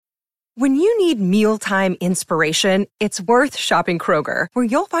When you need mealtime inspiration, it's worth shopping Kroger, where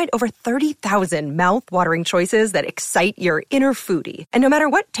you'll find over 30,000 mouth-watering choices that excite your inner foodie. And no matter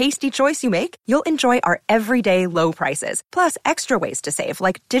what tasty choice you make, you'll enjoy our everyday low prices, plus extra ways to save,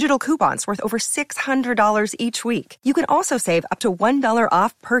 like digital coupons worth over $600 each week. You can also save up to $1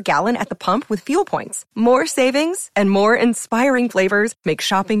 off per gallon at the pump with fuel points. More savings and more inspiring flavors make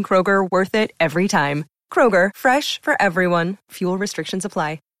shopping Kroger worth it every time. Kroger, fresh for everyone. Fuel restrictions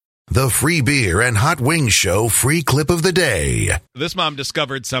apply. The Free Beer and Hot Wings Show free clip of the day. This mom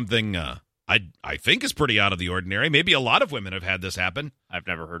discovered something I think is pretty out of the ordinary. Maybe a lot of women have had this happen. I've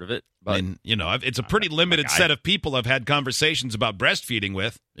never heard of it. But I mean, it's a pretty limited set of people I've had conversations about breastfeeding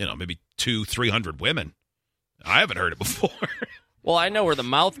with. Maybe 200-300 women. I haven't heard it before. Well, I know where the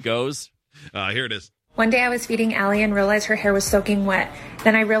mouth goes. Here it is. One day I was feeding Allie and realized her hair was soaking wet.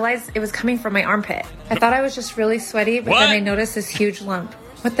 Then I realized it was coming from my armpit. I thought I was just really sweaty, but then I noticed this huge lump.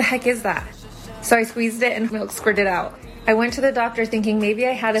 What the heck is that? So I squeezed it and milk squirted out. I went to the doctor thinking maybe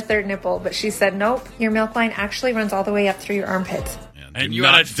I had a third nipple, but she said, nope, your milk line actually runs all the way up through your armpits. And you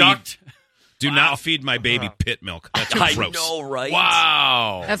had a duct? Do not feed my baby pit milk. That's gross. I know, right?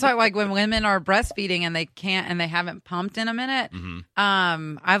 Wow. That's why, like, when women are breastfeeding and they can't and they haven't pumped in a minute,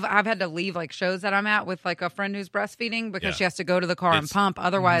 I've had to leave like shows that I'm at with like a friend who's breastfeeding because she has to go to the car and pump.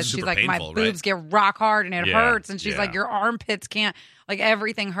 Otherwise, she's like, painful, my boobs get rock hard and it hurts, and she's like, your armpits can't. Like,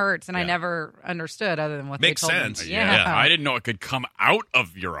 everything hurts, and I never understood other than what Makes they told sense. me. Yeah. I didn't know it could come out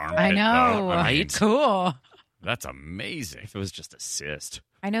of your armpit. I know. Right? Cool. That's amazing. If it was just a cyst.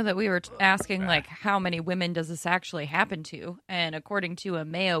 I know that we were asking, like, how many women does this actually happen to? And according to a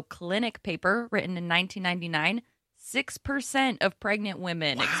Mayo Clinic paper written in 1999, 6% of pregnant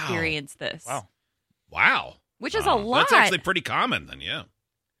women experience this. Wow. Which is a lot. That's actually pretty common then, yeah.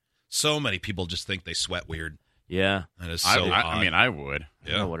 So many people just think they sweat weird. Yeah. That is so odd. I mean, I would. I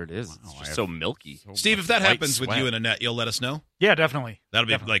don't know what it is. It's just so milky. Steve, if that happens with you and Annette, you'll let us know? Yeah, definitely. That'll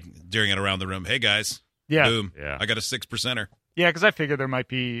be like during it around the room. Hey, guys. Yeah. Boom. Yeah. I got a 6%er. Yeah, because I figure there might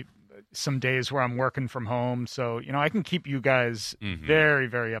be some days where I'm working from home. So, I can keep you guys very,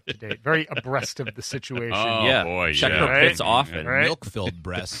 very up to date, very abreast of the situation. Oh, yeah. boy. Check yeah. her pits often. Right? Milk-filled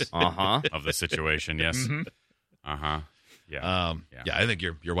breasts. Of the situation, yes. Mm-hmm. Yeah. Yeah, I think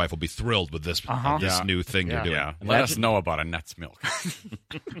your wife will be thrilled with this new thing you're doing. Yeah. Let us know about Annette's milk.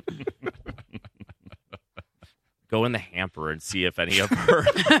 Go in the hamper and see if any of her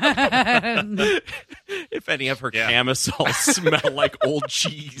camisoles smell like old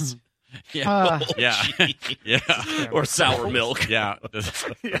cheese. Yeah. Or sour milk. Yeah. Does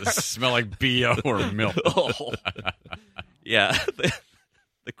it smell like BO or milk? Yeah.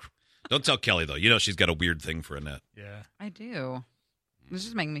 Don't tell Kelly, though. She's got a weird thing for Annette. Yeah. I do. It's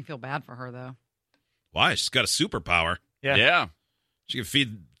just making me feel bad for her, though. Why? She's got a superpower. Yeah. She can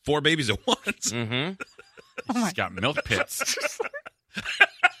feed 4 babies at once. Mm-hmm. She's got milk pits.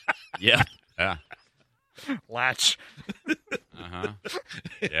 Yeah. Latch.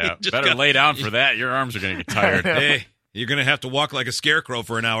 Yeah. Better lay down for that. Your arms are going to get tired. Hey, you're going to have to walk like a scarecrow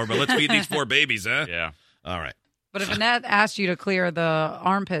for an hour, but let's feed these 4 babies, huh? Yeah. All right. But if Annette asked you to clear the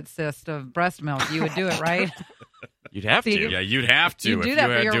armpit cyst of breast milk, you would do it, right? You'd have to. Yeah, you'd have to. You do if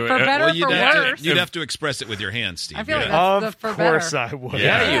that you for had to better or for worse. You'd have to express it with your hands, Steve. I feel like Yeah. that's Of for better. course I would.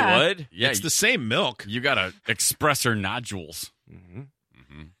 Yeah, you would. Yeah, It's the same milk. You got to express her nodules. Mm-hmm.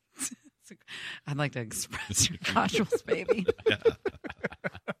 I'd like to express your nodules, baby.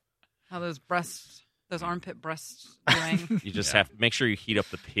 How those armpit breasts doing. You just have to make sure you heat up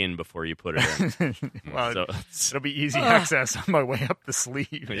the pin before you put it in. Well, So- it'll be easy access on my way up the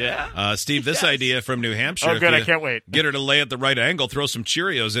sleeve. Yeah. Steve, this idea from New Hampshire. Oh, if good. you I can't wait. Get her to lay at the right angle, throw some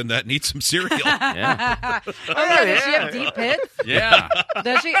Cheerios in that, and eat some cereal. Yeah. Oh, yeah, does she have deep pits? Yeah.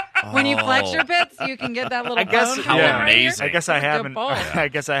 Does she? When you flex your pits, you can get that little I guess. bone. How coming right here? amazing. I guess I That's a good haven't. ball. I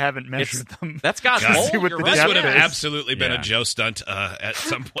guess I haven't measured them. That's got God. mold. See what You're the right. This would have depth is. absolutely been a Yeah. Joe stunt at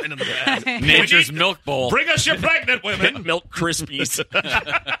some point in the past. Nature's milk bowl. Bring us your pregnant women. Pit milk Krispies.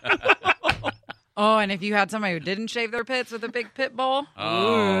 Oh, and if you had somebody who didn't shave their pits with a big pit bowl?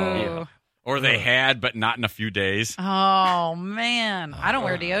 Oh. Ooh. Or they had, but not in a few days. Oh, man. I don't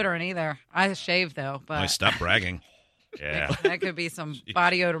wear deodorant either. I shave, though, I but stop bragging. Yeah. that could be some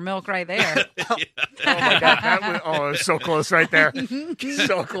body odor milk right there. Oh my God! It's so close right there.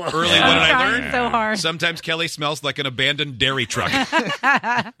 So close. Early, what did I'm I trying learn? so hard. Sometimes Kelly smells like an abandoned dairy truck.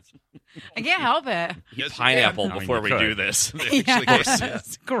 I can't help it. Eat Yes, you pineapple can. I mean, before you we could. do this.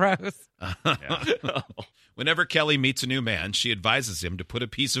 It's gross. Whenever Kelly meets a new man, she advises him to put a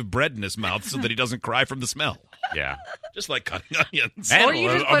piece of bread in his mouth so that he doesn't cry from the smell. Yeah. Just like cutting onions. And Or you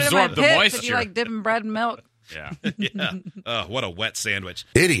it'll just put it in my absorb the pits moisture. if you like dipping bread in milk. Yeah. Yeah. Oh, what a wet sandwich.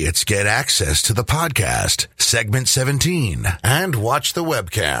 Idiots get access to the podcast, segment 17, and watch the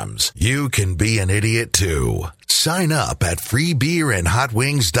webcams. You can be an idiot too. Sign up at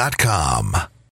freebeerandhotwings.com.